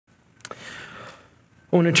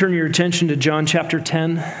I want to turn your attention to John chapter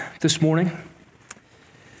 10 this morning.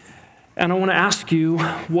 And I want to ask you,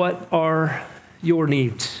 what are your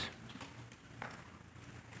needs?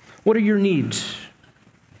 What are your needs?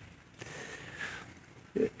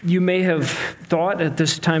 You may have thought at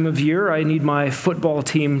this time of year, I need my football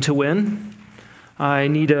team to win. I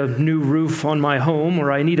need a new roof on my home,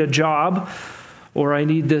 or I need a job, or I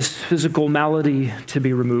need this physical malady to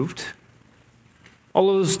be removed. All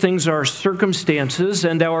of those things are circumstances,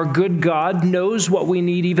 and our good God knows what we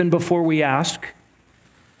need even before we ask.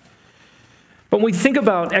 But when we think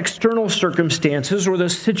about external circumstances or the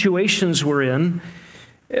situations we're in,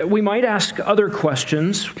 we might ask other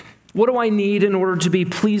questions. What do I need in order to be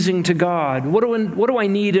pleasing to God? What do I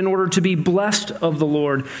need in order to be blessed of the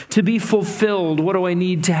Lord, to be fulfilled? What do I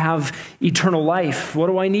need to have eternal life? What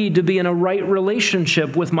do I need to be in a right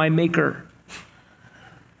relationship with my Maker?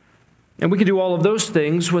 And we can do all of those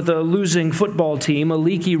things with a losing football team, a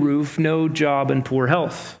leaky roof, no job, and poor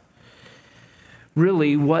health.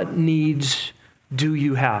 Really, what needs do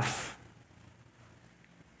you have?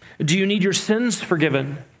 Do you need your sins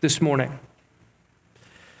forgiven this morning?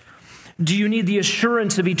 Do you need the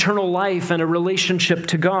assurance of eternal life and a relationship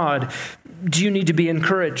to God? Do you need to be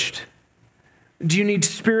encouraged? Do you need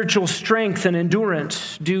spiritual strength and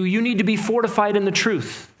endurance? Do you need to be fortified in the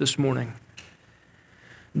truth this morning?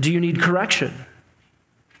 Do you need correction?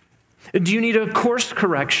 Do you need a course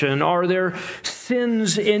correction? Are there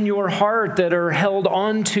sins in your heart that are held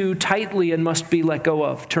onto tightly and must be let go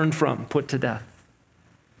of, turned from, put to death?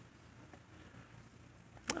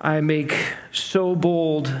 I make so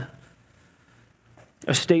bold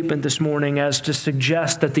a statement this morning as to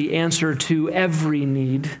suggest that the answer to every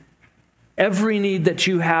need that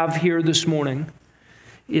you have here this morning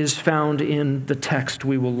is found in the text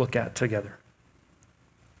we will look at together.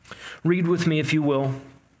 Read with me, if you will,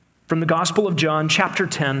 from the Gospel of John, chapter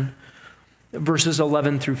 10, verses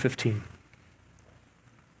 11 through 15.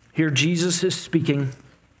 Here Jesus is speaking,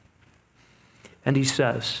 and he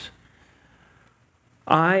says,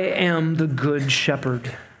 I am the good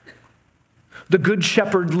shepherd. The good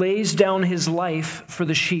shepherd lays down his life for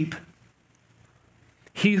the sheep.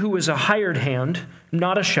 He who is a hired hand,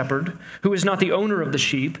 not a shepherd, who is not the owner of the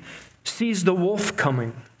sheep, sees the wolf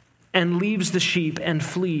coming and leaves the sheep and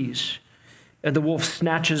flees. And the wolf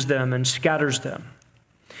snatches them and scatters them.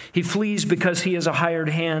 He flees because he is a hired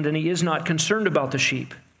hand and he is not concerned about the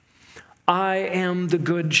sheep. I am the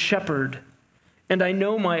good shepherd, and I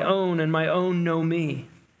know my own, and my own know me,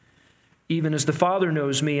 even as the Father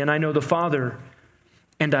knows me, and I know the Father,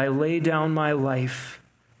 and I lay down my life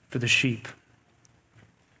for the sheep.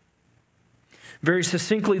 Very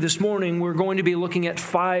succinctly this morning, we're going to be looking at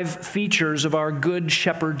 5 features of our good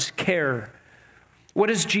shepherd's care. What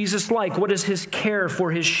is Jesus like? What is his care for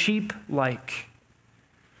his sheep like?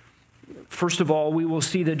 First of all, we will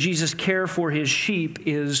see that Jesus' care for his sheep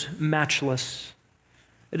is matchless.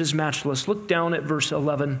 It is matchless. Look down at verse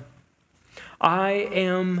 11. I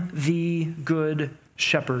am the good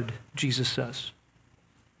shepherd, Jesus says.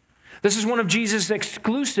 This is one of Jesus'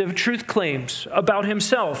 exclusive truth claims about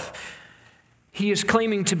himself. He is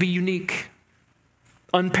claiming to be unique,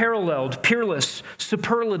 unparalleled, peerless,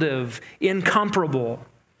 superlative, incomparable.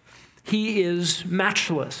 He is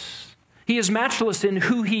matchless. He is matchless in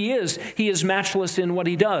who he is. He is matchless in what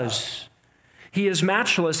he does. He is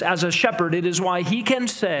matchless as a shepherd. It is why he can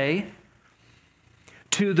say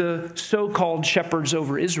to the so-called shepherds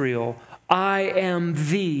over Israel, I am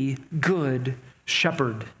the good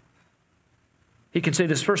shepherd. He can say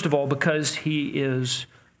this, first of all, because he is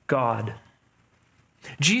God.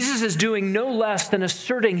 Jesus is doing no less than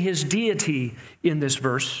asserting his deity in this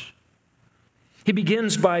verse. He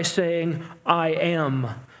begins by saying, I am.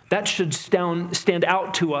 That should stand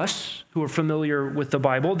out to us who are familiar with the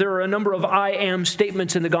Bible. There are a number of I am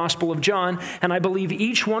statements in the Gospel of John, and I believe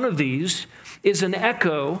each one of these is an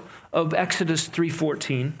echo of Exodus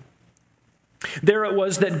 3:14. There it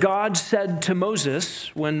was that God said to Moses,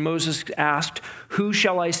 when Moses asked, who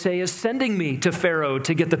shall I say is sending me to Pharaoh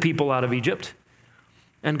to get the people out of Egypt?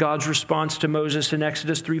 And God's response to Moses in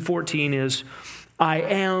Exodus 3:14 is, I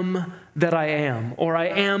am that I am, or I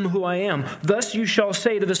am who I am. Thus you shall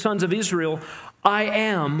say to the sons of Israel, I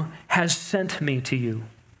am has sent me to you.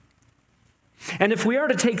 And if we are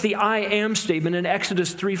to take the I am statement in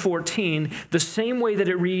Exodus 3:14, the same way that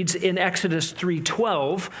it reads in Exodus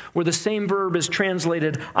 3:12, where the same verb is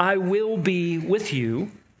translated, I will be with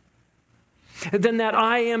you, then that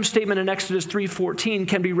I am statement in Exodus 3:14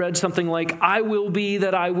 can be read something like, I will be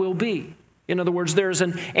that I will be. In other words, there's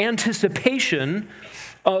an anticipation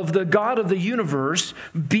of the God of the universe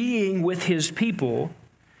being with his people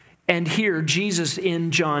And here, Jesus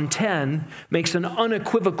in John 10 makes an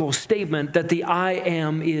unequivocal statement that the I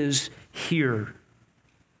am is here.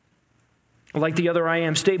 Like the other I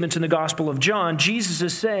am statements in the Gospel of John, Jesus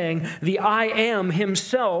is saying the I am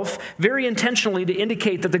himself very intentionally to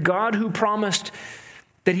indicate that the God who promised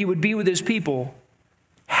that he would be with his people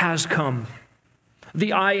has come.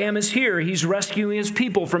 The I am is here. He's rescuing his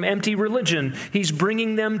people from empty religion. He's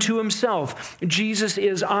bringing them to himself. Jesus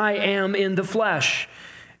is I am in the flesh.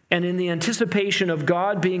 And in the anticipation of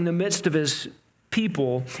God being in the midst of his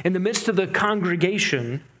people, in the midst of the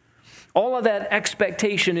congregation, all of that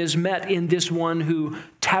expectation is met in this one who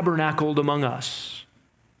tabernacled among us.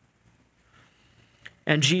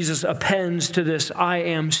 And Jesus appends to this I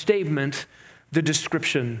am statement the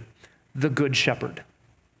description, the Good Shepherd.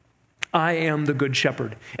 I am the Good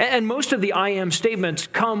Shepherd. And most of the I am statements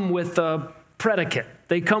come with a predicate.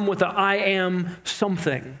 They come with a I am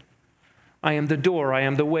something. I am the door, I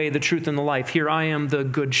am the way, the truth, and the life. Here, I am the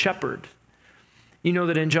Good Shepherd. You know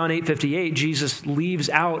that in John 8:58, Jesus leaves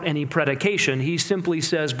out any predication. He simply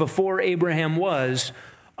says, before Abraham was,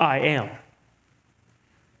 I am.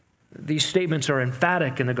 These statements are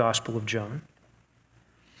emphatic in the Gospel of John.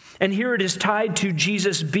 And here it is tied to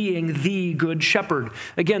Jesus being the Good Shepherd.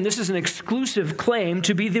 Again, this is an exclusive claim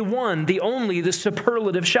to be the one, the only, the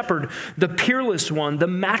superlative shepherd, the peerless one, the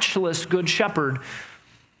matchless Good Shepherd.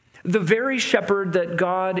 The very shepherd that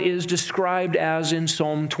God is described as in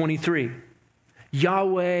Psalm 23.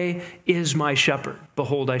 Yahweh is my shepherd.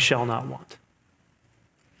 Behold, I shall not want.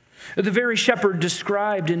 The very shepherd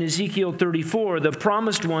described in Ezekiel 34, the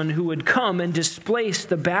promised one who would come and displace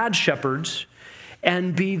the bad shepherds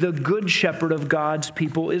and be the good shepherd of God's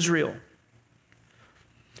people Israel.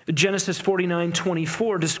 Genesis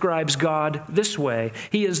 49:24 describes God this way.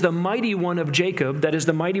 He is the mighty one of Jacob, that is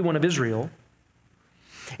the mighty one of Israel,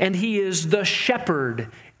 and he is the shepherd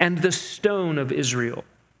and the stone of Israel.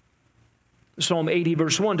 Psalm 80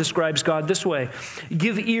 verse 1 describes God this way.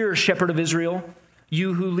 Give ear, shepherd of Israel,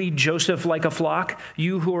 you who lead Joseph like a flock,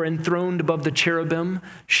 you who are enthroned above the cherubim,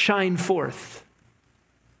 shine forth.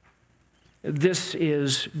 This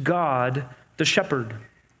is God, the shepherd.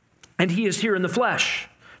 And he is here in the flesh.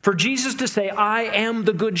 For Jesus to say, I am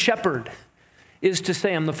the good shepherd, is to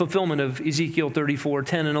say I'm the fulfillment of Ezekiel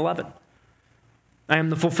 34:10 and 11. I am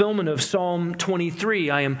the fulfillment of Psalm 23.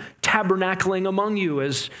 I am tabernacling among you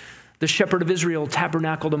as the shepherd of Israel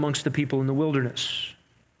tabernacled amongst the people in the wilderness.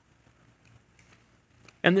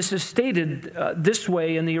 And this is stated this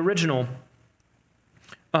way in the original.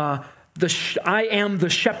 I am the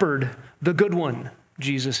shepherd, the good one,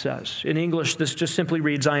 Jesus says. In English, this just simply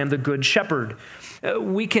reads, I am the good shepherd.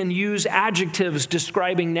 We can use adjectives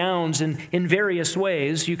describing nouns in various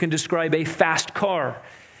ways. You can describe a fast car.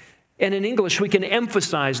 And in English, we can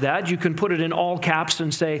emphasize that. You can put it in all caps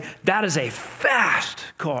and say, that is a fast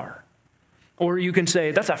car. Or you can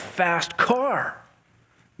say, that's a fast car,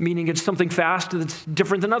 meaning it's something fast that's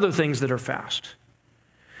different than other things that are fast.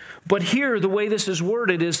 But here, the way this is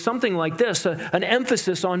worded is something like this, an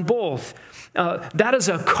emphasis on both. That is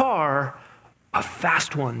a car, a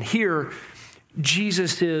fast one. Here,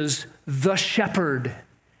 Jesus is the shepherd,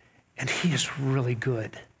 and he is really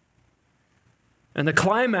good. And the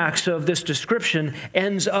climax of this description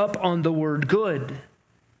ends up on the word good.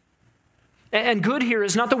 And good here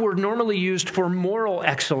is not the word normally used for moral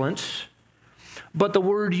excellence, but the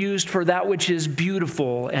word used for that which is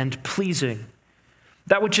beautiful and pleasing,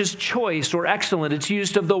 that which is choice or excellent. It's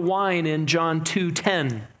used of the wine in John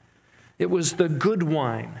 2:10. It was the good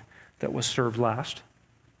wine that was served last.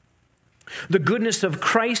 The goodness of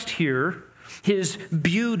Christ here, his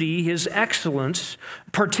beauty, his excellence,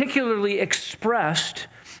 particularly expressed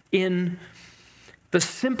in the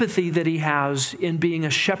sympathy that he has in being a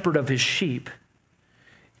shepherd of his sheep,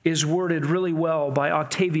 is worded really well by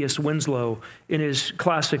Octavius Winslow in his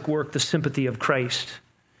classic work, The Sympathy of Christ.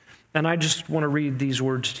 And I just want to read these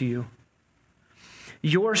words to you.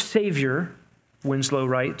 Your Savior, Winslow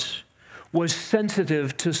writes, was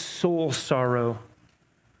sensitive to soul sorrow.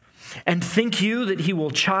 And think you that he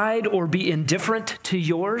will chide or be indifferent to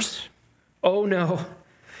yours? Oh no,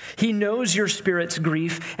 he knows your spirit's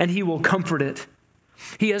grief and he will comfort it.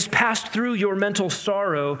 He has passed through your mental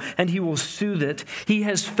sorrow and he will soothe it. He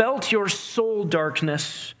has felt your soul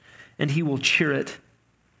darkness and he will cheer it.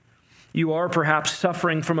 You are perhaps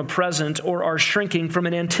suffering from a present or are shrinking from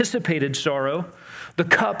an anticipated sorrow. The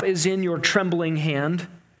cup is in your trembling hand.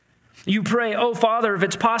 You pray, oh Father, if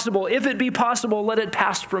it be possible, let it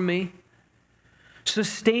pass from me.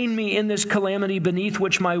 Sustain me in this calamity beneath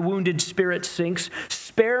which my wounded spirit sinks.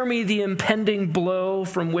 Spare me the impending blow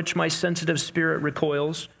from which my sensitive spirit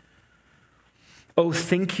recoils. Oh,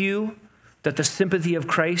 think you that the sympathy of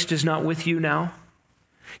Christ is not with you now?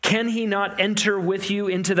 Can he not enter with you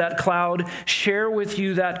into that cloud, share with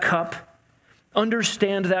you that cup,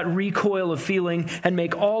 understand that recoil of feeling, and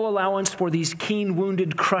make all allowance for these keen,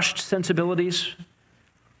 wounded, crushed sensibilities?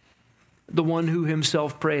 The one who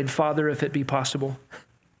himself prayed, Father, if it be possible.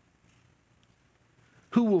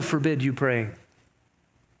 Who will forbid you praying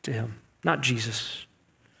to him? Not Jesus.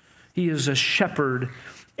 He is a shepherd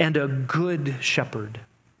and a good shepherd.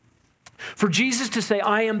 For Jesus to say,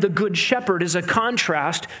 I am the good shepherd, is a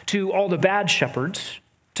contrast to all the bad shepherds,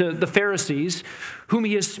 to the Pharisees, whom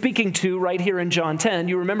he is speaking to right here in John 10.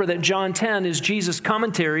 You remember that John 10 is Jesus'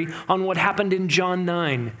 commentary on what happened in John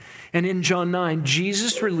 9. And in John 9,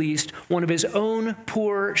 Jesus released one of his own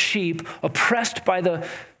poor sheep, oppressed by the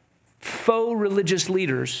faux religious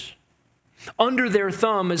leaders, under their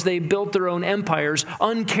thumb as they built their own empires,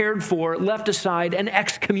 uncared for, left aside, and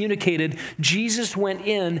excommunicated. Jesus went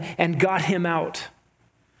in and got him out,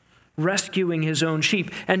 rescuing his own sheep.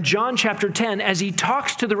 And John chapter 10, as he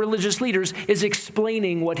talks to the religious leaders, is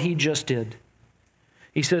explaining what he just did.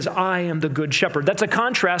 He says, I am the good shepherd. That's a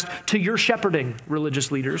contrast to your shepherding,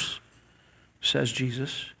 religious leaders, says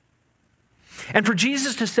Jesus. And for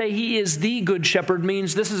Jesus to say he is the good shepherd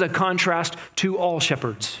means this is a contrast to all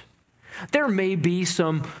shepherds. There may be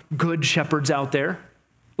some good shepherds out there,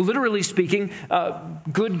 literally speaking,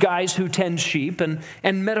 good guys who tend sheep, and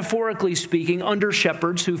metaphorically speaking, under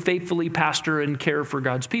shepherds who faithfully pastor and care for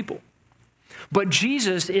God's people. But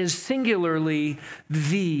Jesus is singularly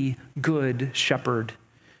the good shepherd.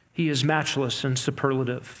 He is matchless and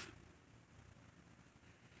superlative.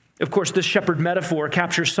 Of course, this shepherd metaphor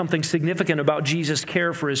captures something significant about Jesus'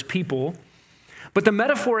 care for his people. But the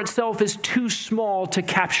metaphor itself is too small to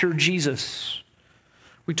capture Jesus.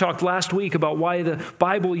 We talked last week about why the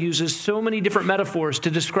Bible uses so many different metaphors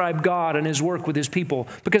to describe God and his work with his people,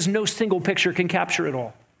 because no single picture can capture it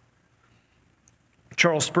all.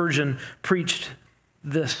 Charles Spurgeon preached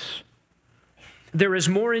this. There is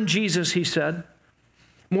more in Jesus, he said,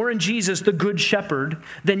 more in Jesus, the good shepherd,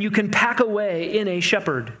 than you can pack away in a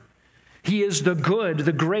shepherd. He is the good,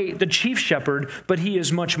 the great, the chief shepherd, but he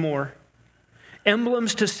is much more.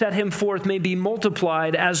 Emblems to set him forth may be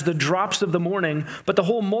multiplied as the drops of the morning, but the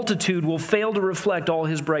whole multitude will fail to reflect all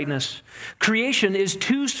his brightness. Creation is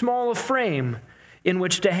too small a frame in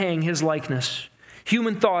which to hang his likeness.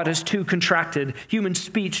 Human thought is too contracted, human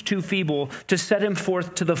speech too feeble to set him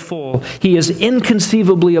forth to the full. He is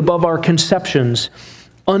inconceivably above our conceptions,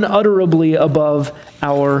 unutterably above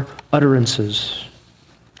our utterances.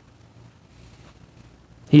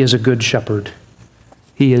 He is a good shepherd.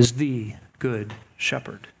 He is the good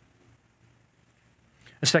shepherd.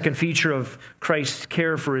 A second feature of Christ's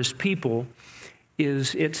care for his people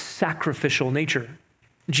is its sacrificial nature.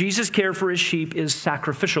 Jesus' care for his sheep is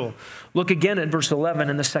sacrificial. Look again at verse 11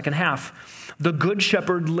 in the second half. The good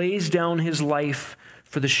shepherd lays down his life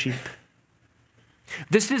for the sheep.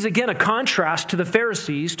 This is again a contrast to the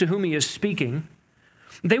Pharisees to whom he is speaking.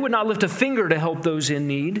 They would not lift a finger to help those in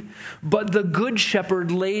need, but the good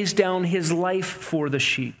shepherd lays down his life for the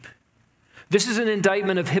sheep. This is an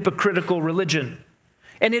indictment of hypocritical religion,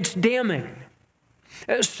 and it's damning.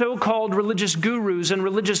 So-called religious gurus and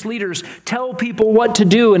religious leaders tell people what to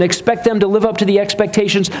do and expect them to live up to the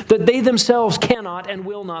expectations that they themselves cannot and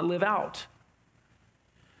will not live out.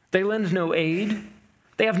 They lend no aid.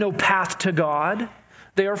 They have no path to God.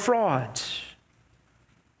 They are frauds.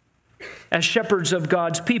 As shepherds of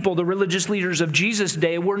God's people, the religious leaders of Jesus'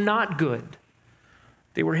 day were not good.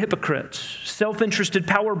 They were hypocrites, self-interested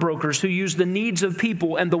power brokers who used the needs of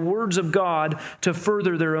people and the words of God to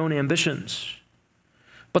further their own ambitions.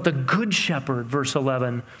 But the good shepherd, verse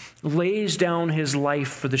 11, lays down his life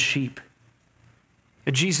for the sheep.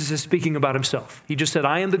 And Jesus is speaking about himself. He just said,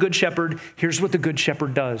 I am the good shepherd. Here's what the good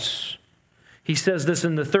shepherd does. He says this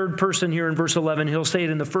in the third person here in verse 11. He'll say it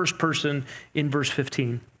in the first person in verse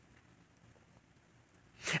 15.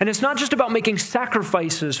 And it's not just about making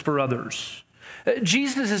sacrifices for others.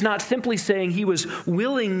 Jesus is not simply saying he was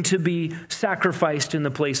willing to be sacrificed in the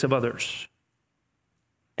place of others.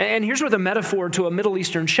 And here's where the metaphor to a Middle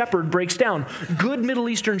Eastern shepherd breaks down. Good Middle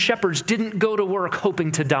Eastern shepherds didn't go to work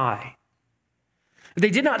hoping to die. They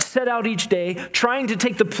did not set out each day trying to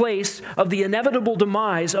take the place of the inevitable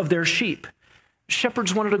demise of their sheep.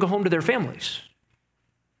 Shepherds wanted to go home to their families.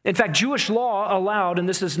 In fact, Jewish law allowed, and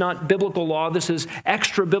this is not biblical law, this is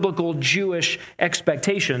extra-biblical Jewish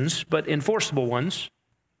expectations, but enforceable ones,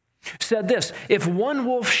 said this: if one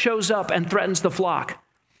wolf shows up and threatens the flock,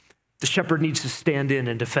 the shepherd needs to stand in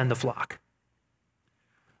and defend the flock.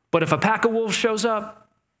 But if a pack of wolves shows up,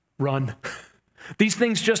 run. These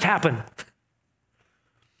things just happen.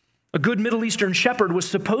 A good Middle Eastern shepherd was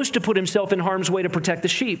supposed to put himself in harm's way to protect the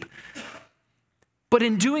sheep. But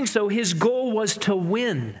in doing so, his goal was to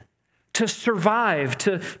win, to survive,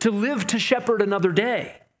 to live to shepherd another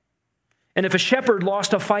day. And if a shepherd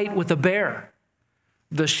lost a fight with a bear,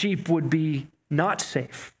 the sheep would be not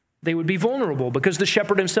safe. They would be vulnerable because the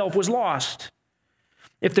shepherd himself was lost.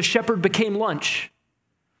 If the shepherd became lunch,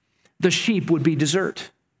 the sheep would be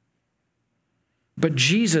dessert. But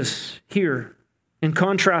Jesus here, in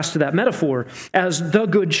contrast to that metaphor, as the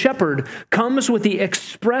good shepherd, comes with the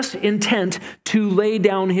express intent to lay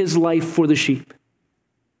down his life for the sheep.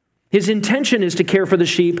 His intention is to care for the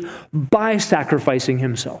sheep by sacrificing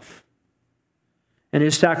himself. And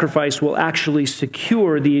his sacrifice will actually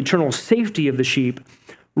secure the eternal safety of the sheep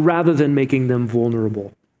rather than making them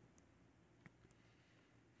vulnerable.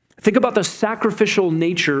 Think about the sacrificial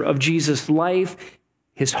nature of Jesus' life,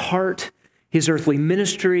 his heart, his earthly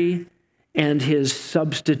ministry, and his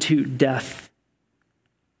substitute death.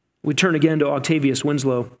 We turn again to Octavius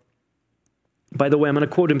Winslow. By the way, I'm going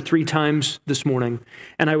to quote him 3 times this morning,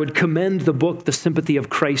 and I would commend the book, The Sympathy of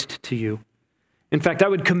Christ, to you. In fact, I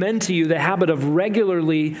would commend to you the habit of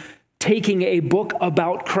regularly taking a book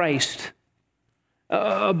about Christ,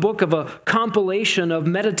 a book of a compilation of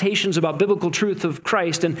meditations about biblical truth of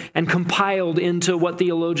Christ and compiled into what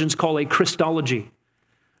theologians call a Christology.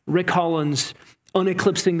 Rick Holland's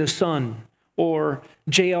Uneclipsing the Sun, or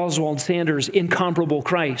J. Oswald Sanders' Incomparable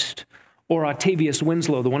Christ, or Octavius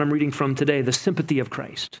Winslow, the one I'm reading from today, The Sympathy of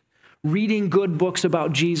Christ. Reading good books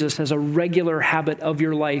about Jesus as a regular habit of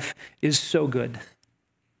your life is so good.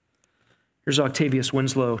 Here's Octavius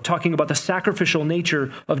Winslow talking about the sacrificial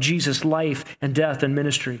nature of Jesus' life and death and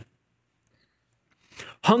ministry.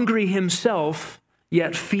 Hungry himself,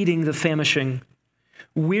 yet feeding the famishing.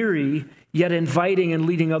 Weary, yet inviting and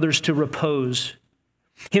leading others to repose.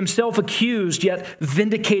 Himself accused, yet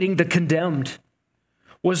vindicating the condemned.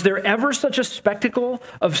 Was there ever such a spectacle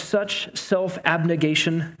of such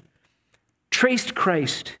self-abnegation? Traced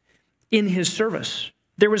Christ in his service.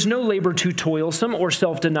 There was no labor too toilsome or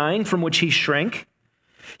self-denying from which he shrank.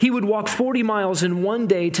 He would walk 40 miles in one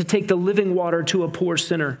day to take the living water to a poor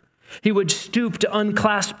sinner. He would stoop to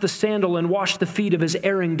unclasp the sandal and wash the feet of his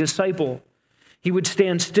erring disciple. He would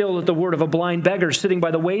stand still at the word of a blind beggar sitting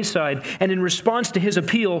by the wayside, and in response to his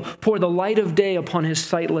appeal, pour the light of day upon his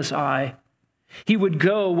sightless eye. He would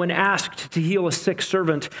go when asked to heal a sick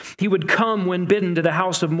servant. He would come when bidden to the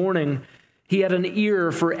house of mourning. He had an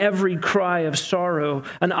ear for every cry of sorrow,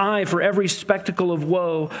 an eye for every spectacle of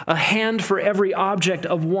woe, a hand for every object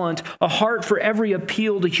of want, a heart for every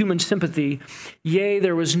appeal to human sympathy. Yea,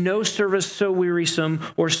 there was no service so wearisome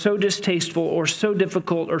or so distasteful or so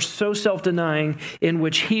difficult or so self-denying in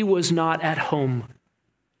which he was not at home.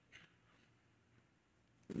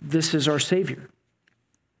 This is our Savior.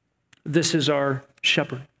 This is our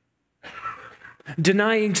shepherd.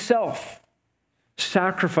 Denying self,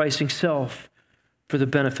 sacrificing self for the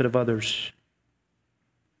benefit of others.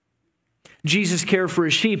 Jesus' care for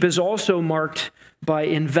his sheep is also marked by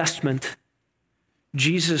investment.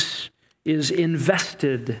 Jesus is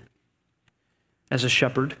invested as a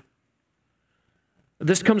shepherd.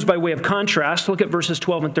 This comes by way of contrast. Look at verses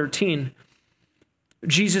 12 and 13.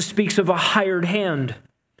 Jesus speaks of a hired hand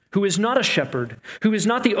who is not a shepherd, who is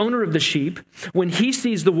not the owner of the sheep. When he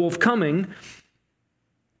sees the wolf coming,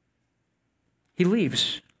 he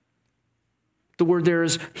leaves. The word there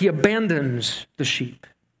is he abandons the sheep.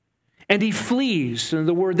 And he flees. And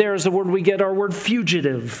the word there is the word we get our word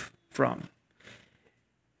fugitive from.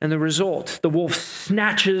 And the result, the wolf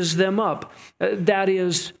snatches them up. That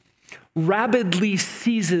is, rabidly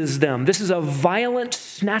seizes them. This is a violent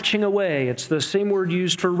snatching away. It's the same word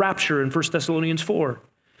used for rapture in 1 Thessalonians 4.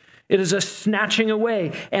 It is a snatching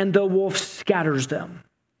away, and the wolf scatters them.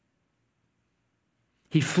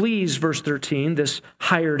 He flees, verse 13, this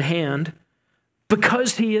hired hand,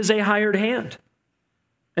 because he is a hired hand,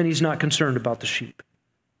 and he's not concerned about the sheep.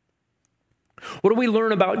 What do we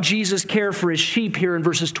learn about Jesus' care for his sheep here in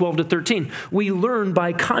verses 12 to 13? We learn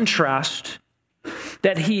by contrast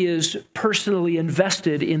that he is personally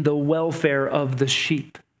invested in the welfare of the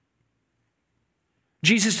sheep.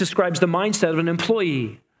 Jesus describes the mindset of an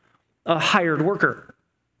employee, a hired worker.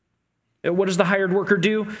 What does the hired worker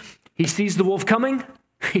do? He sees the wolf coming.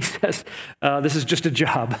 He says, this is just a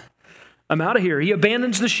job. I'm out of here. He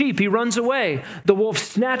abandons the sheep. He runs away. The wolf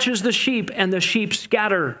snatches the sheep, and the sheep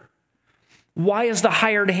scatter. Why is the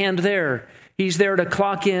hired hand there? He's there to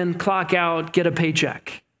clock in, clock out, get a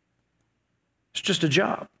paycheck. It's just a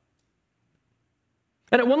job.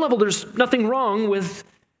 And at one level, there's nothing wrong with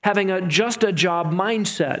having just a job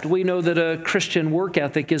mindset. We know that a Christian work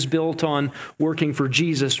ethic is built on working for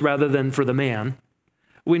Jesus rather than for the man.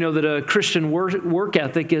 We know that a Christian work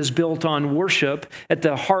ethic is built on worship at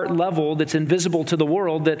the heart level that's invisible to the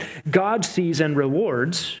world, that God sees and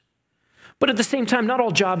rewards. But at the same time, not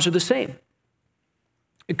all jobs are the same.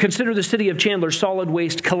 Consider the city of Chandler Solid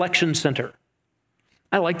Waste Collection Center.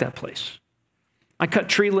 I like that place. I cut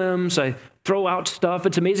tree limbs, I throw out stuff.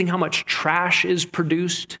 It's amazing how much trash is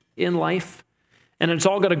produced in life. And it's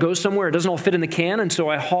all got to go somewhere. It doesn't all fit in the can, and so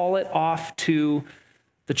I haul it off to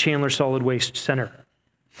the Chandler Solid Waste Center.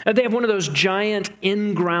 And they have one of those giant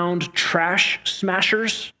in-ground trash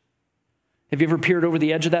smashers. Have you ever peered over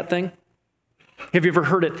the edge of that thing? Have you ever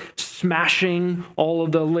heard it smashing all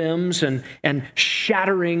of the limbs and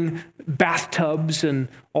shattering bathtubs and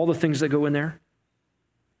all the things that go in there?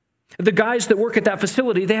 The guys that work at that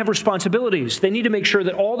facility, they have responsibilities. They need to make sure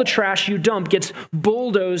that all the trash you dump gets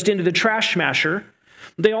bulldozed into the trash smasher.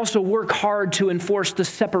 They also work hard to enforce the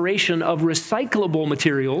separation of recyclable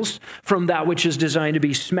materials from that which is designed to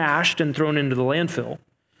be smashed and thrown into the landfill.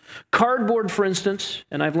 Cardboard, for instance,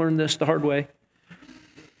 and I've learned this the hard way,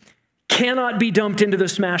 cannot be dumped into the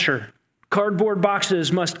smasher. Cardboard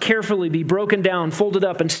boxes must carefully be broken down, folded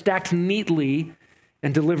up, and stacked neatly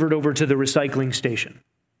and delivered over to the recycling station.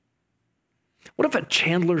 What if a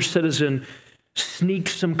Chandler citizen sneaked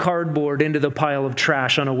some cardboard into the pile of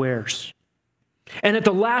trash unawares? And at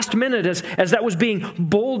the last minute, as that was being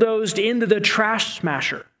bulldozed into the trash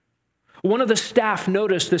smasher, one of the staff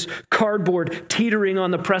noticed this cardboard teetering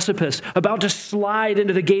on the precipice, about to slide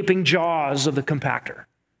into the gaping jaws of the compactor.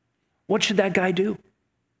 What should that guy do?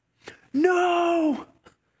 No!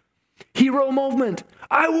 Hero moment.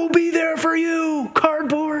 I will be there for you,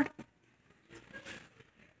 cardboard.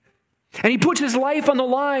 And he puts his life on the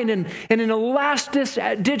line, and in a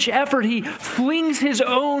last-ditch effort, he flings his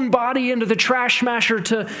own body into the trash smasher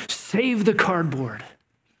to save the cardboard.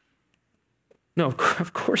 No,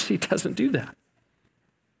 of course he doesn't do that.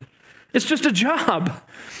 It's just a job.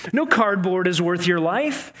 No cardboard is worth your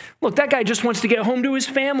life. Look, that guy just wants to get home to his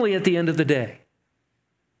family at the end of the day.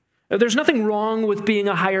 There's nothing wrong with being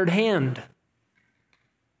a hired hand.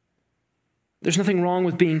 There's nothing wrong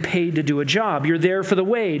with being paid to do a job. You're there for the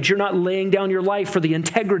wage. You're not laying down your life for the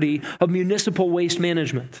integrity of municipal waste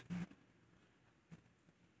management.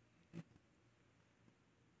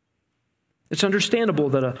 It's understandable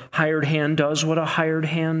that a hired hand does what a hired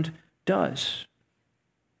hand does.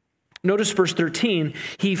 Notice verse 13.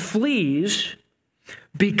 He flees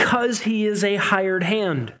because he is a hired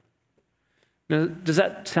hand. Now, does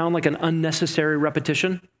that sound like an unnecessary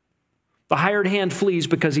repetition? The hired hand flees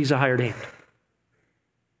because he's a hired hand.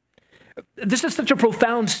 This is such a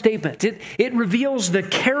profound statement. It reveals the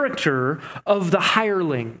character of the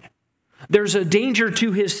hireling. There's a danger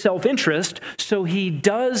to his self-interest, so he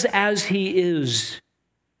does as he is.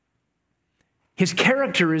 His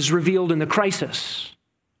character is revealed in the crisis.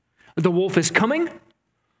 The wolf is coming.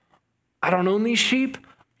 I don't own these sheep.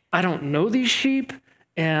 I don't know these sheep,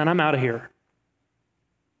 and I'm out of here.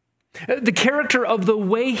 The character of the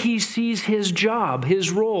way he sees his job,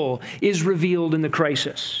 his role, is revealed in the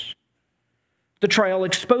crisis. The trial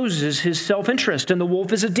exposes his self-interest, and the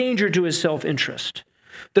wolf is a danger to his self-interest.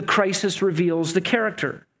 The crisis reveals the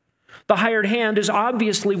character. The hired hand is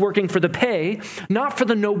obviously working for the pay, not for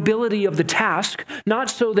the nobility of the task, not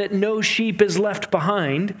so that no sheep is left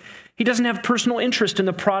behind. He doesn't have personal interest in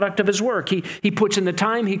the product of his work. He puts in the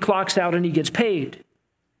time, he clocks out, and he gets paid.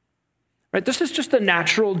 Right? This is just the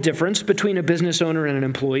natural difference between a business owner and an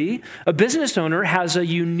employee. A business owner has a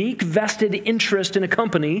unique vested interest in a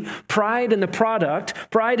company, pride in the product,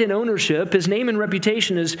 pride in ownership. His name and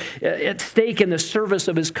reputation is at stake in the service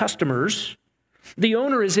of his customers. The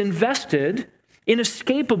owner is invested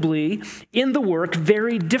inescapably in the work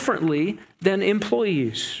very differently than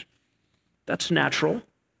employees. That's natural.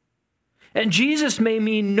 And Jesus may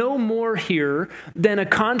mean no more here than a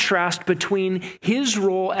contrast between his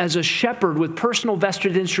role as a shepherd with personal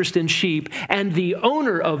vested interest in sheep and the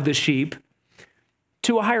owner of the sheep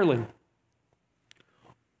to a hireling.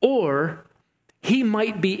 Or he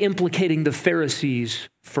might be implicating the Pharisees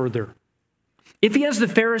further. If he has the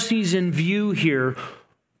Pharisees in view here,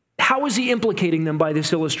 how is he implicating them by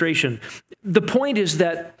this illustration? The point is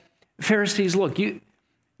that Pharisees, look,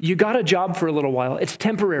 you got a job for a little while. It's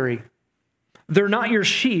temporary. They're not your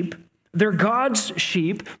sheep. They're God's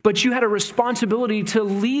sheep, but you had a responsibility to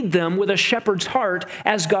lead them with a shepherd's heart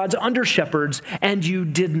as God's under-shepherds, and you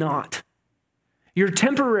did not. You're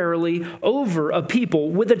temporarily over a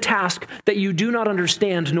people with a task that you do not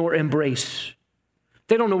understand nor embrace.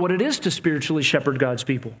 They don't know what it is to spiritually shepherd God's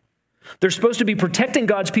people. They're supposed to be protecting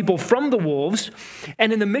God's people from the wolves.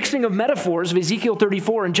 And in the mixing of metaphors of Ezekiel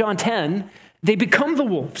 34 and John 10, they become the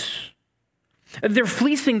wolves. They're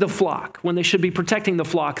fleecing the flock when they should be protecting the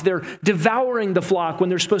flock. They're devouring the flock when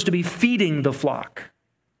they're supposed to be feeding the flock.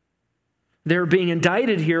 They're being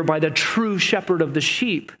indicted here by the true shepherd of the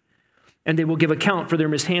sheep, and they will give account for their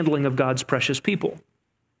mishandling of God's precious people.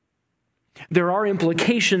 There are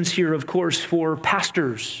implications here, of course, for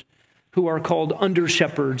pastors who are called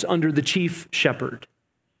under-shepherds under the chief shepherd.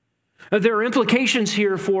 There are implications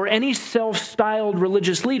here for any self-styled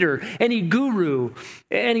religious leader, any guru,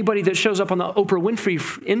 anybody that shows up on the Oprah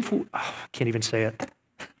Winfrey I can't even say it.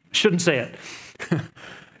 Shouldn't say it.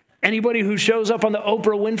 Anybody who shows up on the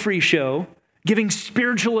Oprah Winfrey show giving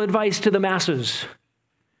spiritual advice to the masses.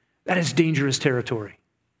 That is dangerous territory.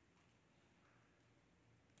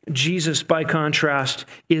 Jesus, by contrast,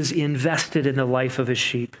 is invested in the life of his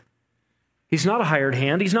sheep. He's not a hired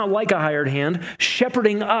hand. He's not like a hired hand.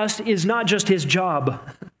 Shepherding us is not just his job.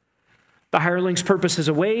 The hireling's purpose is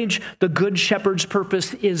a wage. The good shepherd's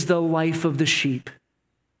purpose is the life of the sheep.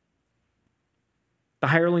 The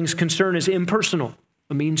hireling's concern is impersonal,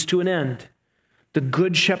 a means to an end. The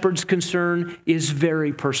good shepherd's concern is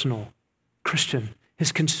very personal. Christian,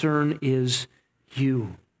 his concern is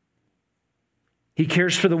you. He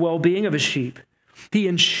cares for the well-being of his sheep. He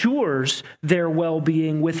ensures their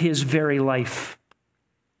well-being with his very life.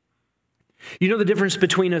 You know the difference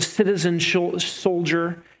between a citizen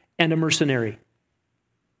soldier and a mercenary?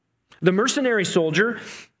 The mercenary soldier,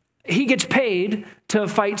 he gets paid to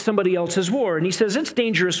fight somebody else's war. And he says, it's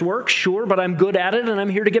dangerous work, sure, but I'm good at it and I'm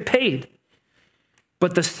here to get paid.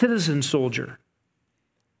 But the citizen soldier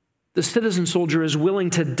is willing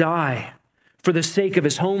to die for the sake of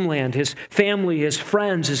his homeland, his family, his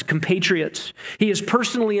friends, his compatriots. He is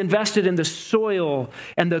personally invested in the soil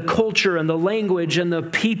and the culture and the language and the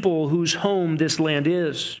people whose home this land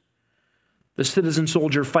is. The citizen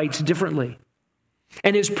soldier fights differently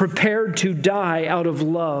and is prepared to die out of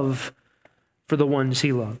love for the ones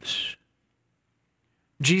he loves.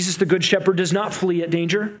 Jesus, the Good Shepherd, does not flee at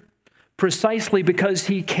danger precisely because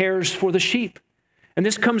he cares for the sheep. And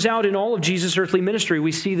this comes out in all of Jesus' earthly ministry.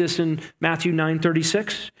 We see this in Matthew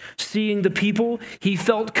 9:36. Seeing the people, he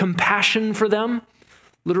felt compassion for them.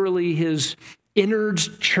 Literally, his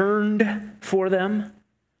innards churned for them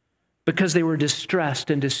because they were distressed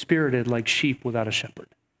and dispirited like sheep without a shepherd.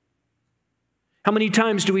 How many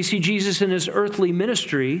times do we see Jesus in his earthly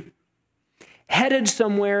ministry headed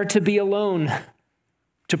somewhere to be alone,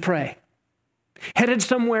 to pray? Headed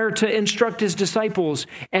somewhere to instruct his disciples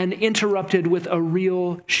and interrupted with a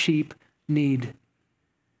real sheep need.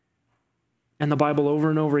 And the Bible over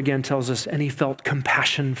and over again tells us, and he felt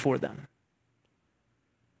compassion for them.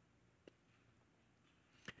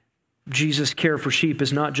 Jesus' care for sheep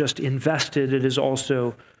is not just invested, it is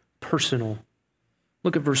also personal.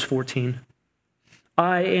 Look at verse 14.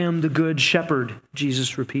 I am the good shepherd,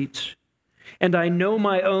 Jesus repeats, and I know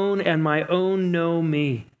my own, and my own know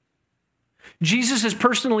me. Jesus is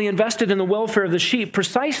personally invested in the welfare of the sheep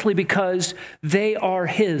precisely because they are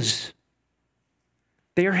his.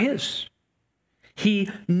 They are his. He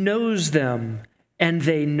knows them and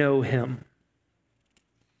they know him.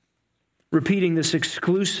 Repeating this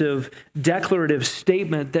exclusive declarative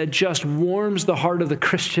statement that just warms the heart of the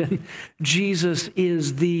Christian, Jesus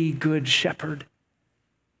is the good shepherd.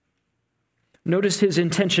 Notice his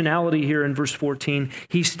intentionality here in verse 14.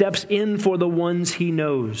 He steps in for the ones he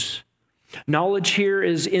knows. Knowledge here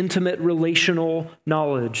is intimate relational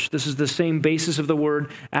knowledge. This is the same basis of the word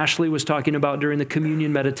Ashley was talking about during the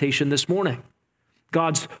communion meditation this morning.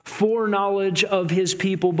 God's foreknowledge of his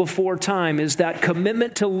people before time is that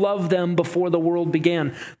commitment to love them before the world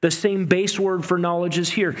began. The same base word for knowledge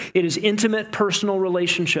is here. It is intimate personal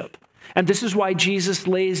relationship. And this is why Jesus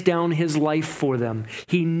lays down his life for them.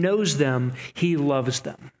 He knows them. He loves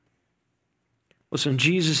them. Listen,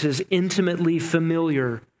 Jesus is intimately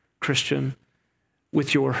familiar, Christian,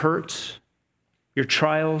 with your hurts, your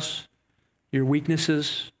trials, your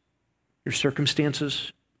weaknesses, your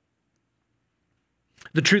circumstances.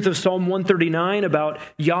 The truth of Psalm 139 about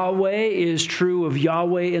Yahweh is true of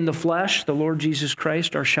Yahweh in the flesh, the Lord Jesus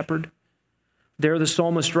Christ, our shepherd. There the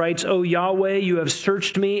psalmist writes, O Yahweh, you have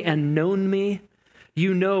searched me and known me.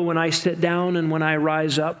 You know when I sit down and when I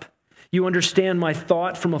rise up. You understand my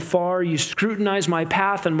thought from afar. You scrutinize my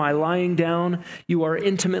path and my lying down. You are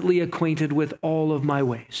intimately acquainted with all of my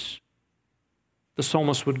ways. The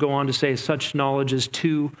psalmist would go on to say, such knowledge is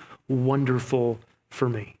too wonderful for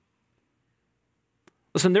me.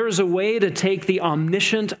 Listen, there is a way to take the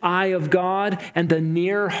omniscient eye of God and the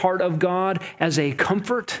near heart of God as a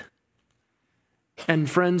comfort And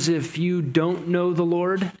friends, if you don't know the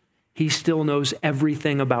Lord, he still knows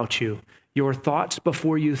everything about you, your thoughts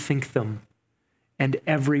before you think them, and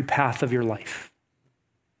every path of your life.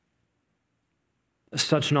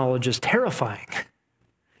 Such knowledge is terrifying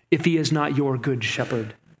if he is not your good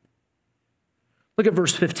shepherd. Look at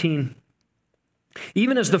verse 15.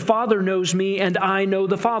 Even as the Father knows me and I know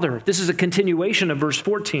the Father. This is a continuation of verse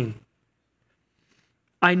 14.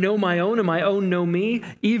 I know my own and my own know me,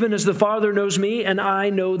 even as the Father knows me and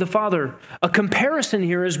I know the Father. A comparison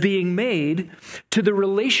here is being made to the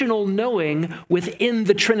relational knowing within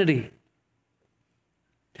the Trinity.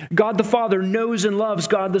 God the Father knows and loves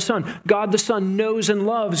God the Son. God the Son knows and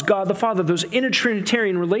loves God the Father. Those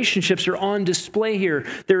intertrinitarian relationships are on display here.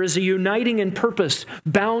 There is a uniting in purpose,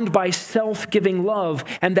 bound by self-giving love,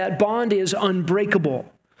 and that bond is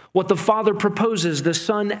unbreakable. What the Father proposes, the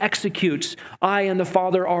Son executes. I and the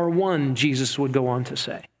Father are one, Jesus would go on to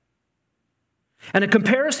say. And a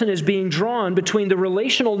comparison is being drawn between the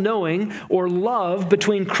relational knowing or love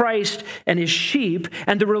between Christ and his sheep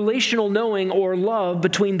and the relational knowing or love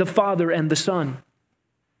between the Father and the Son.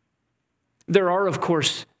 There are, of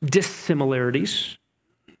course, dissimilarities.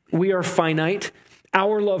 We are finite.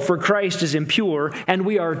 Our love for Christ is impure, and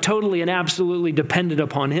we are totally and absolutely dependent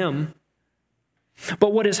upon him.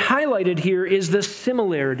 But what is highlighted here is the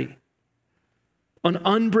similarity. An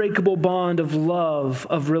unbreakable bond of love,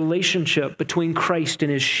 of relationship between Christ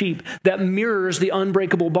and his sheep that mirrors the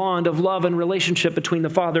unbreakable bond of love and relationship between the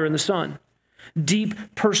Father and the Son. Deep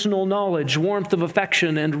personal knowledge, warmth of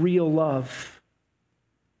affection, and real love.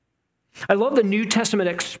 I love the New Testament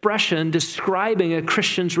expression describing a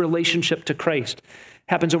Christian's relationship to Christ. It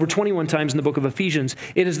happens over 21 times in the book of Ephesians.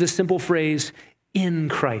 It is the simple phrase, in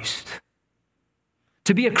Christ.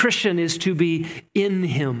 To be a Christian is to be in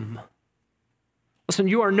him. Listen,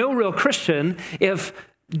 you are no real Christian if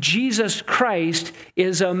Jesus Christ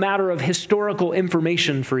is a matter of historical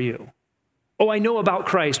information for you. Oh, I know about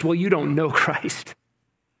Christ. Well, you don't know Christ.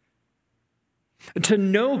 To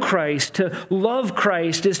know Christ, to love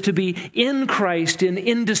Christ, is to be in Christ in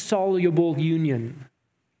indissoluble union.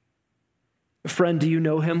 Friend, do you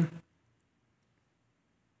know him?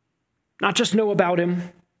 Not just know about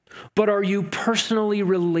him, but are you personally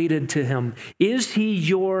related to him? Is he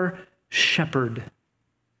your shepherd?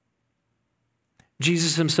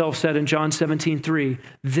 Jesus himself said in John 17:3,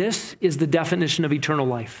 this is the definition of eternal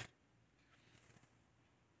life.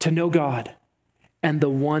 To know God and the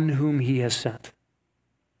one whom he has sent.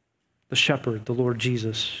 The shepherd, the Lord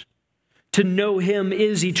Jesus. To know him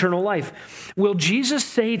is eternal life. Will Jesus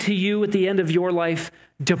say to you at the end of your life,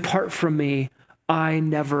 depart from me, I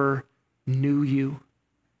never knew you?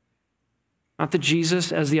 Not that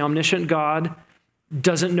Jesus, as the omniscient God,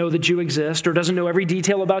 doesn't know that you exist or doesn't know every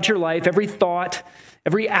detail about your life, every thought,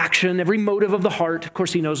 every action, every motive of the heart. Of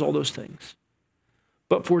course, he knows all those things.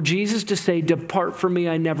 But for Jesus to say, depart from me,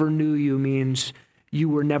 I never knew you, means you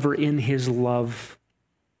were never in his love.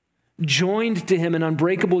 Joined to him in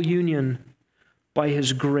unbreakable union by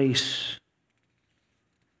his grace.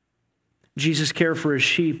 Jesus' care for his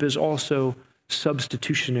sheep is also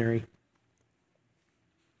substitutionary.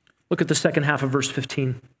 Look at the second half of verse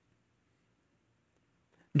 15.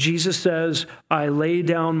 Jesus says, I lay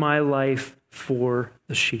down my life for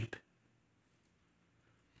the sheep.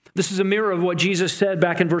 This is a mirror of what Jesus said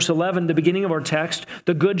back in verse 11, the beginning of our text.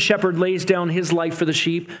 The good shepherd lays down his life for the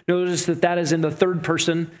sheep. Notice that that is in the third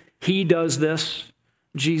person. He does this.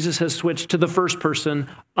 Jesus has switched to the first person.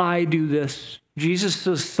 I do this. Jesus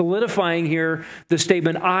is solidifying here the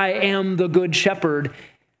statement, I am the good shepherd.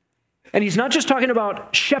 And he's not just talking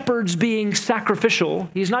about shepherds being sacrificial.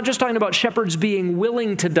 He's not just talking about shepherds being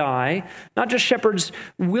willing to die, not just shepherds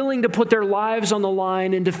willing to put their lives on the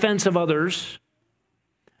line in defense of others,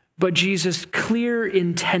 but Jesus' clear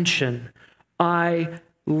intention, I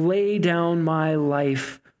lay down my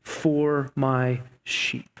life for my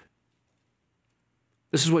sheep.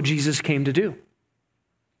 This is what Jesus came to do.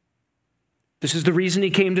 This is the reason he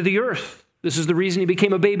came to the earth. This is the reason he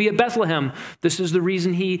became a baby at Bethlehem. This is the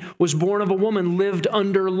reason he was born of a woman, lived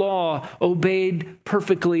under law, obeyed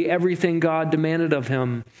perfectly everything God demanded of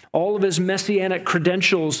him. All of his messianic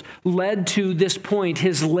credentials led to this point,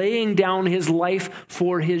 his laying down his life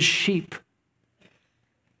for his sheep.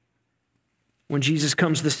 When Jesus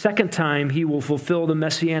comes the second time, he will fulfill the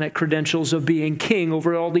messianic credentials of being king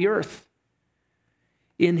over all the earth.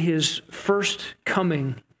 In his first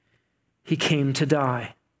coming, he came to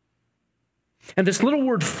die. And this little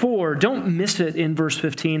word for, don't miss it in verse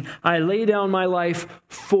 15. I lay down my life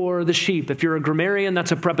for the sheep. If you're a grammarian,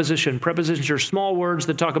 that's a preposition. Prepositions are small words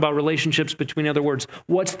that talk about relationships between other words.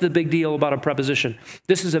 What's the big deal about a preposition?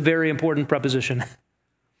 This is a very important preposition.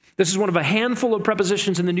 This is one of a handful of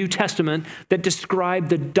prepositions in the New Testament that describe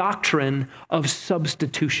the doctrine of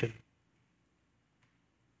substitution.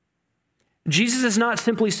 Jesus is not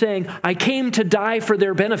simply saying, I came to die for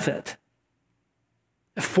their benefit,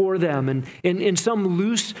 for them, and in some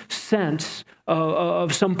loose sense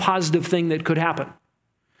of some positive thing that could happen.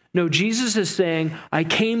 No, Jesus is saying, I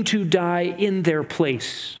came to die in their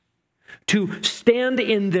place, to stand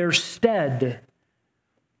in their stead.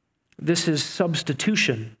 This is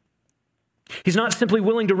substitution. He's not simply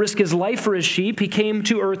willing to risk his life for his sheep. He came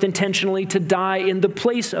to earth intentionally to die in the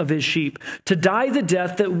place of his sheep, to die the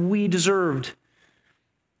death that we deserved.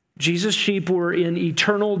 Jesus' sheep were in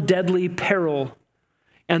eternal deadly peril,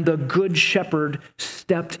 and the Good Shepherd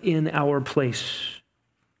stepped in our place.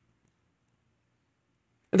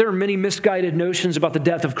 There are many misguided notions about the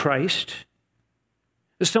death of Christ.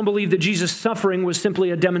 Some believe that Jesus' suffering was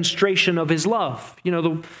simply a demonstration of his love.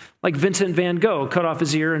 Like Vincent van Gogh cut off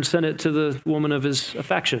his ear and sent it to the woman of his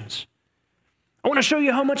affections. I want to show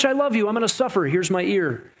you how much I love you. I'm going to suffer. Here's my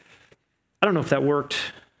ear. I don't know if that worked.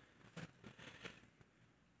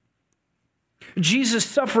 Jesus'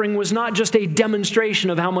 suffering was not just a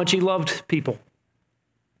demonstration of how much he loved people.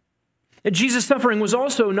 Jesus' suffering was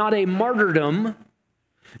also not a martyrdom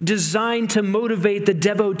designed to motivate the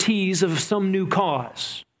devotees of some new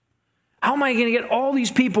cause. How am I going to get all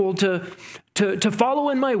these people to follow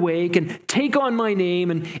in my wake and take on my name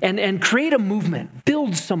and create a movement,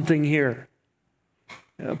 build something here?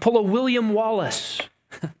 Pull a William Wallace,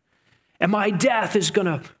 and my death is going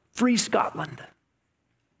to free Scotland.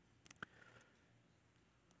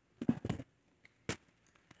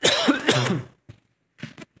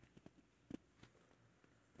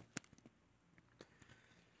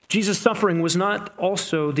 Jesus' suffering was not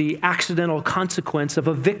also the accidental consequence of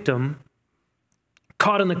a victim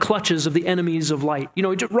caught in the clutches of the enemies of light.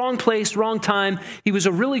 Wrong place, wrong time. He was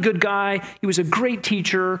a really good guy. He was a great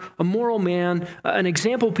teacher, a moral man, an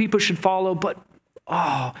example people should follow. But,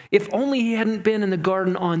 if only he hadn't been in the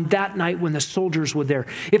garden on that night when the soldiers were there.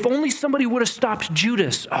 If only somebody would have stopped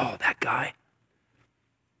Judas. Oh, that guy.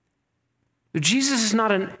 Jesus is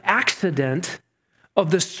not an accident of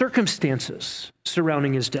the circumstances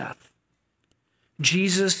surrounding his death.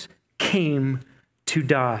 Jesus came to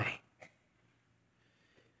die.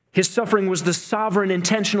 His suffering was the sovereign,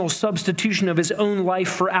 intentional substitution of his own life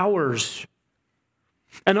for ours.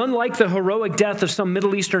 And unlike the heroic death of some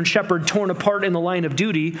Middle Eastern shepherd torn apart in the line of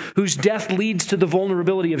duty, whose death leads to the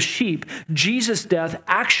vulnerability of sheep, Jesus' death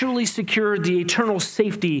actually secured the eternal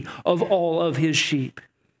safety of all of his sheep.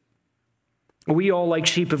 We all, like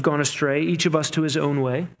sheep, have gone astray, each of us to his own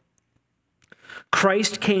way.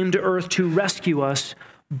 Christ came to earth to rescue us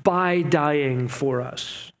by dying for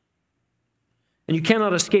us. And you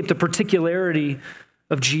cannot escape the particularity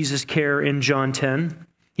of Jesus' care in John 10.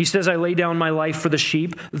 He says, I lay down my life for the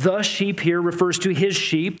sheep. The sheep here refers to his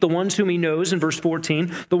sheep, the ones whom he knows in verse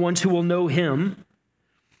 14, the ones who will know him.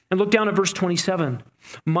 And look down at verse 27.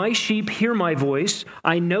 My sheep hear my voice,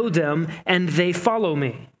 I know them, and they follow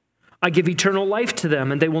me. I give eternal life to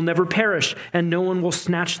them, and they will never perish, and no one will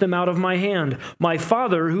snatch them out of my hand. My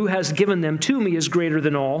Father, who has given them to me, is greater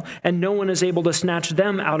than all, and no one is able to snatch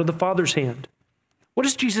them out of the Father's hand. What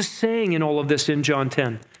is Jesus saying in all of this in John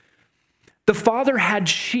 10? The Father had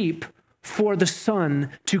sheep for the Son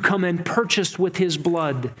to come and purchase with his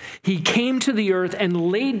blood. He came to the earth and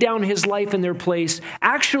laid down his life in their place,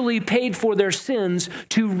 actually paid for their sins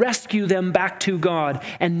to rescue them back to God,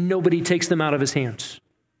 and nobody takes them out of his hands.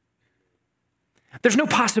 There's no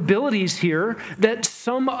possibilities here that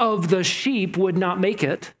some of the sheep would not make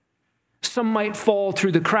it. Some might fall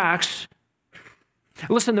through the cracks.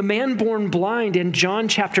 Listen, the man born blind in John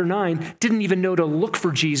chapter 9 didn't even know to look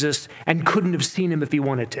for Jesus and couldn't have seen him if he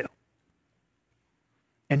wanted to.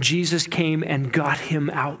 And Jesus came and got him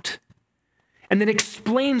out, and then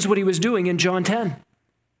explains what he was doing in John 10.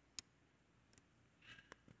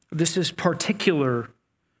 This is particular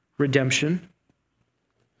redemption.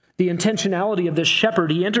 The intentionality of this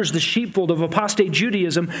shepherd, he enters the sheepfold of apostate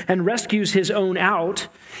Judaism and rescues his own out.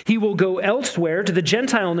 He will go elsewhere to the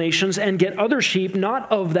Gentile nations and get other sheep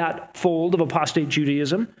not of that fold of apostate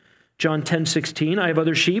Judaism. John 10:16, I have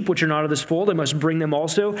other sheep which are not of this fold. I must bring them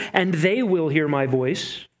also, and they will hear my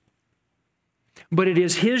voice. But it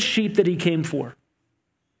is his sheep that he came for.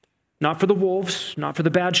 Not for the wolves, not for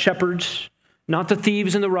the bad shepherds, not the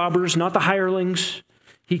thieves and the robbers, not the hirelings.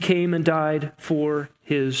 He came and died for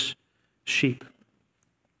his sheep.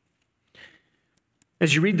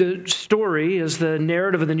 As you read the story, as the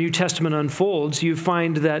narrative of the New Testament unfolds, you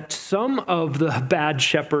find that some of the bad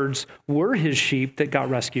shepherds were his sheep that got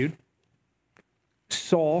rescued.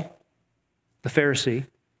 Saul, the Pharisee,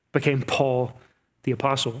 became Paul, the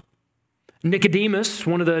apostle. Nicodemus,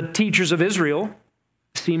 one of the teachers of Israel,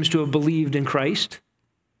 seems to have believed in Christ.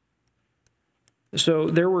 So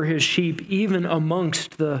there were his sheep even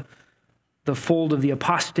amongst the fold of the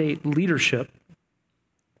apostate leadership.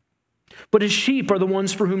 But his sheep are the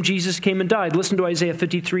ones for whom Jesus came and died. Listen to Isaiah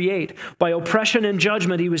 53:8. By oppression and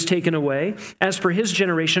judgment he was taken away. As for his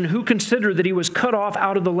generation, who considered that he was cut off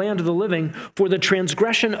out of the land of the living for the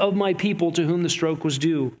transgression of my people to whom the stroke was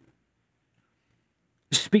due?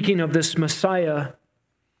 Speaking of this Messiah,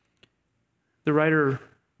 the writer of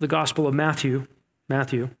the Gospel of Matthew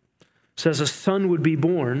says a son would be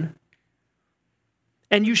born,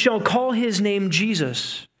 and you shall call his name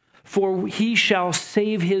Jesus, for he shall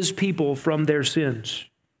save his people from their sins.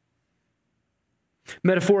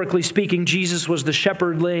 Metaphorically speaking, Jesus was the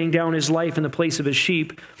shepherd laying down his life in the place of his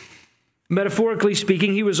sheep. Metaphorically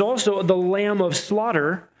speaking, he was also the lamb of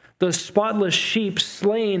slaughter, the spotless sheep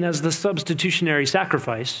slain as the substitutionary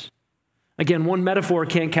sacrifice. Again, one metaphor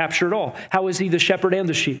can't capture it all. How is he the shepherd and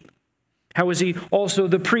the sheep? How is he also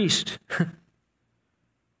the priest?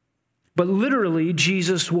 But literally,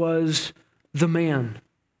 Jesus was the man,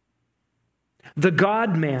 the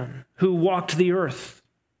God-man who walked the earth,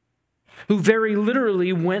 who very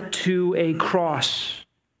literally went to a cross.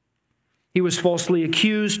 He was falsely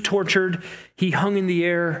accused, tortured. He hung in the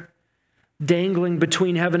air, dangling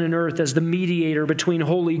between heaven and earth as the mediator between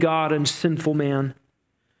holy God and sinful man,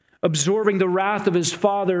 absorbing the wrath of his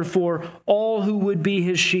Father for all who would be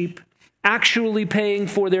his sheep, actually paying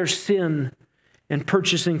for their sin and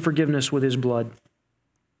purchasing forgiveness with his blood.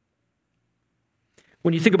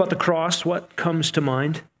 When you think about the cross, what comes to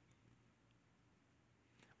mind?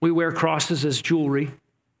 We wear crosses as jewelry.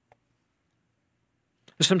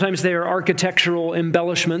 Sometimes they are architectural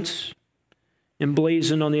embellishments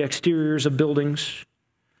emblazoned on the exteriors of buildings.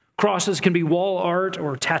 Crosses can be wall art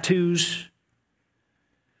or tattoos.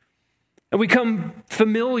 And we become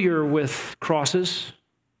familiar with crosses,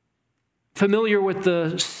 familiar with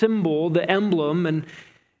the symbol, the emblem, and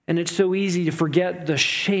it's so easy to forget the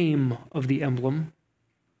shame of the emblem.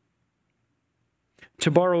 To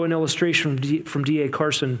borrow an illustration from D.A.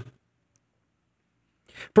 Carson,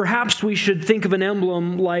 perhaps we should think of an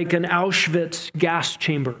emblem like an Auschwitz gas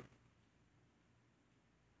chamber,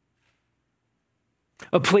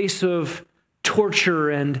 a place of torture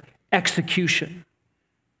and execution.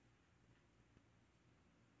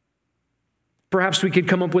 Perhaps we could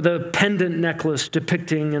come up with a pendant necklace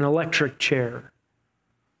depicting an electric chair,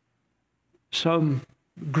 some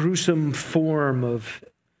gruesome form of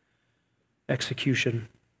execution.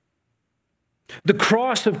 The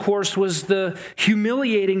cross, of course, was the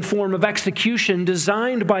humiliating form of execution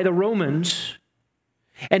designed by the Romans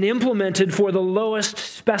and implemented for the lowest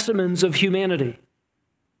specimens of humanity.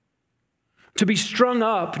 To be strung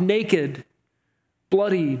up naked,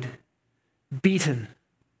 bloodied, beaten,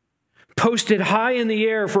 posted high in the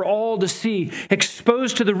air for all to see,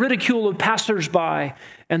 exposed to the ridicule of passersby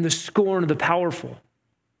and the scorn of the powerful.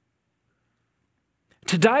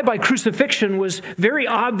 To die by crucifixion was very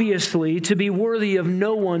obviously to be worthy of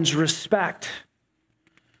no one's respect.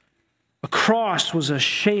 A cross was a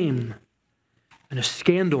shame and a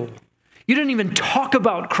scandal. You didn't even talk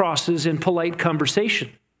about crosses in polite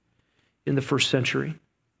conversation in the first century.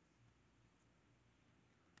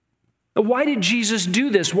 Why did Jesus do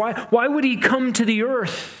this? Why would he come to the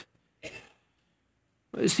earth?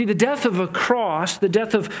 See, the death of a cross, the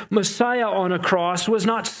death of Messiah on a cross, was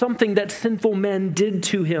not something that sinful men did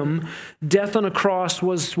to him. Death on a cross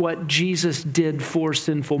was what Jesus did for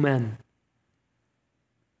sinful men.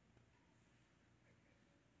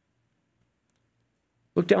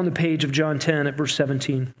 Look down the page of John 10 at verse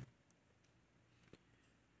 17.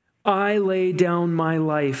 I lay down my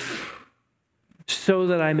life so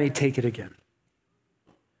that I may take it again.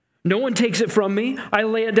 No one takes it from me. I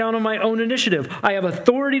lay it down on my own initiative. I have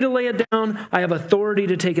authority to lay it down. I have authority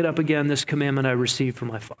to take it up again, this commandment I received from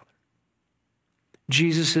my Father.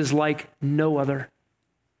 Jesus is like no other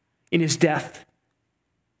in his death.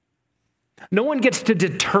 No one gets to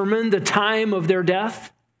determine the time of their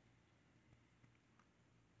death.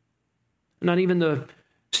 Not even the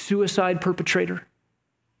suicide perpetrator.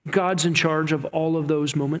 God's in charge of all of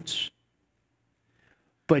those moments.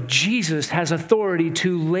 But Jesus has authority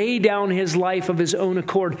to lay down his life of his own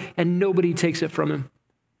accord, and nobody takes it from him.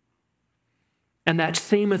 And that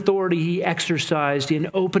same authority he exercised in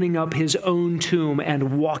opening up his own tomb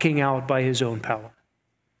and walking out by his own power.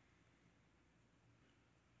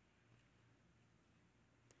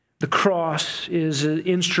 The cross is an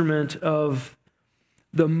instrument of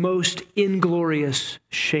the most inglorious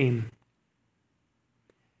shame.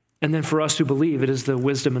 And then for us who believe, it is the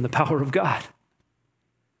wisdom and the power of God.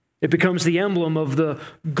 It becomes the emblem of the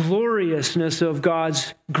gloriousness of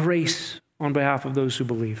God's grace on behalf of those who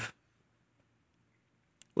believe.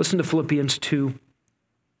 Listen to Philippians 2.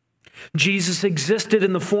 Jesus existed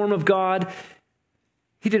in the form of God.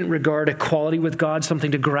 He didn't regard equality with God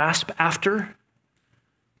something to grasp after,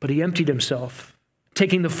 but he emptied himself,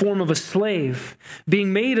 taking the form of a slave,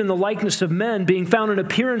 being made in the likeness of men, being found in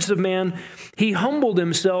appearance of man. He humbled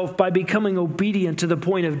himself by becoming obedient to the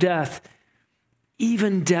point of death,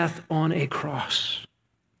 even death on a cross.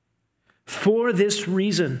 For this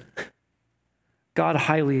reason, God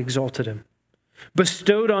highly exalted him,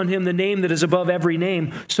 bestowed on him the name that is above every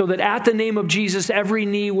name, so that at the name of Jesus every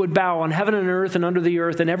knee would bow on heaven and earth and under the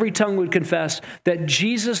earth, and every tongue would confess that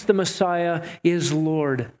Jesus the Messiah is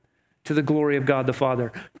Lord, to the glory of God the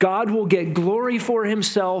Father. God will get glory for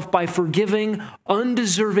himself by forgiving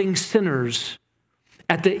undeserving sinners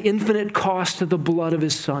at the infinite cost of the blood of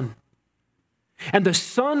his Son. And the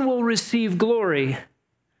Son will receive glory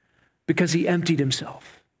because he emptied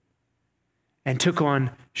himself and took on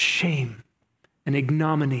shame and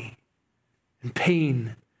ignominy and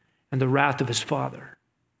pain and the wrath of his Father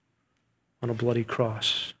on a bloody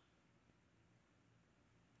cross.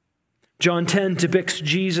 John 10 depicts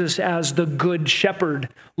Jesus as the good shepherd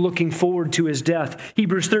looking forward to his death.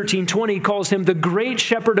 Hebrews 13:20 calls him the great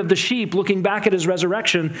shepherd of the sheep, looking back at his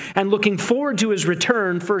resurrection and looking forward to his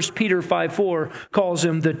return. 1 Peter 5:4 calls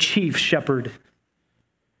him the chief shepherd.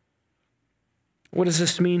 What does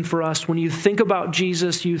this mean for us? When you think about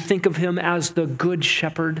Jesus, you think of him as the good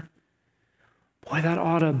shepherd. Boy, that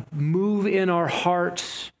ought to move in our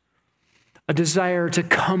hearts a desire to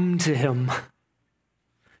come to him,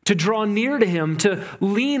 to draw near to him, to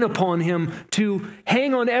lean upon him, to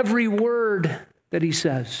hang on every word that he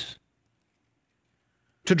says,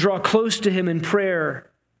 to draw close to him in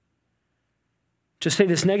prayer. To say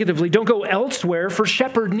this negatively, don't go elsewhere for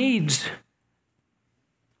shepherd needs.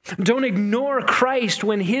 Don't ignore Christ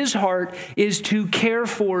when his heart is to care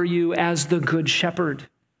for you as the good shepherd.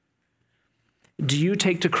 Do you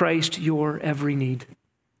take to Christ your every need?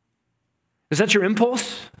 Is that your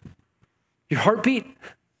impulse? Your heartbeat?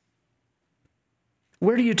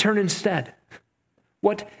 Where do you turn instead?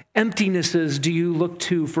 What emptinesses do you look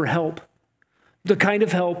to for help? The kind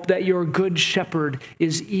of help that your good shepherd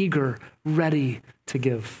is eager, ready to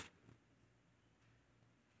give.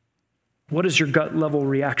 What is your gut level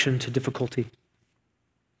reaction to difficulty?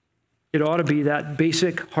 It ought to be that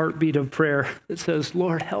basic heartbeat of prayer that says,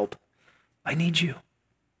 Lord, help, I need you.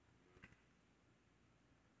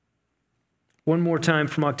 One more time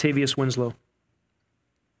from Octavius Winslow.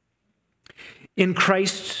 In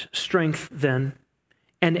Christ's strength, then,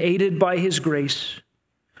 and aided by his grace,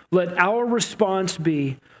 let our response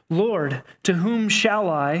be, Lord, to whom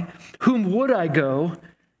whom would I go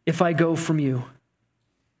if I go from you?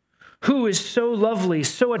 Who is so lovely,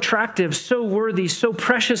 so attractive, so worthy, so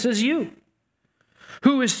precious as you?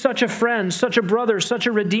 Who is such a friend, such a brother, such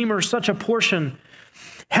a redeemer, such a portion?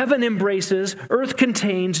 Heaven embraces, earth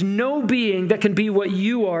contains no being that can be what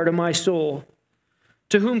you are to my soul.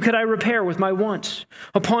 To whom could I repair with my wants?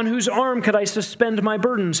 Upon whose arm could I suspend my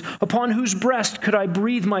burdens? Upon whose breast could I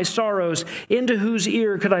breathe my sorrows? Into whose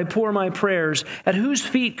ear could I pour my prayers? At whose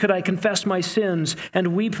feet could I confess my sins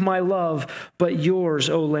and weep my love? But yours,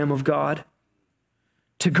 O Lamb of God.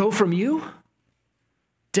 To go from you?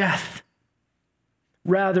 Death.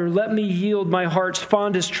 Rather, let me yield my heart's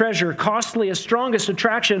fondest treasure, costliest, strongest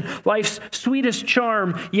attraction, life's sweetest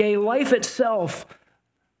charm, yea, life itself.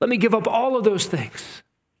 Let me give up all of those things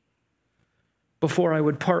before I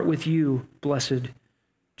would part with you, blessed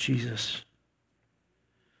Jesus.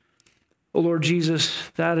 Oh Lord Jesus,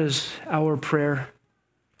 that is our prayer.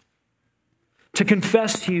 To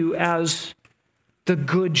confess you as the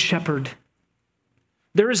good shepherd.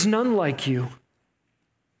 There is none like you.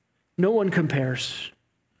 No one compares.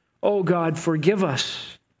 Oh God, forgive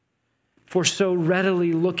us for so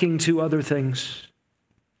readily looking to other things.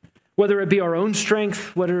 Whether it be our own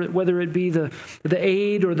strength, whether it be the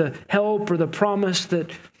aid or the help or the promise that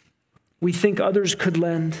we think others could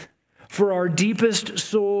lend, for our deepest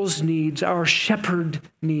soul's needs, our shepherd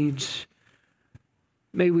needs,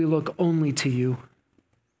 may we look only to you.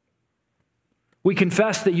 We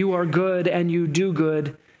confess that you are good and you do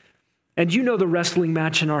good, and you know the wrestling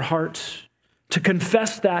match in our hearts To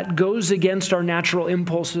confess that goes against our natural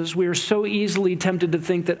impulses. We are so easily tempted to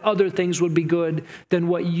think that other things would be good than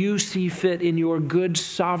what you see fit in your good,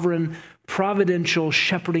 sovereign, providential,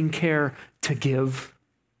 shepherding care to give.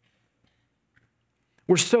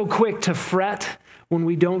 We're so quick to fret when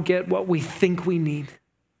we don't get what we think we need.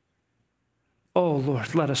 Oh,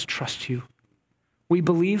 Lord, let us trust you. We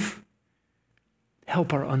believe.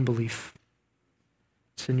 Help our unbelief.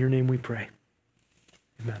 It's in your name we pray.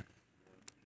 Amen.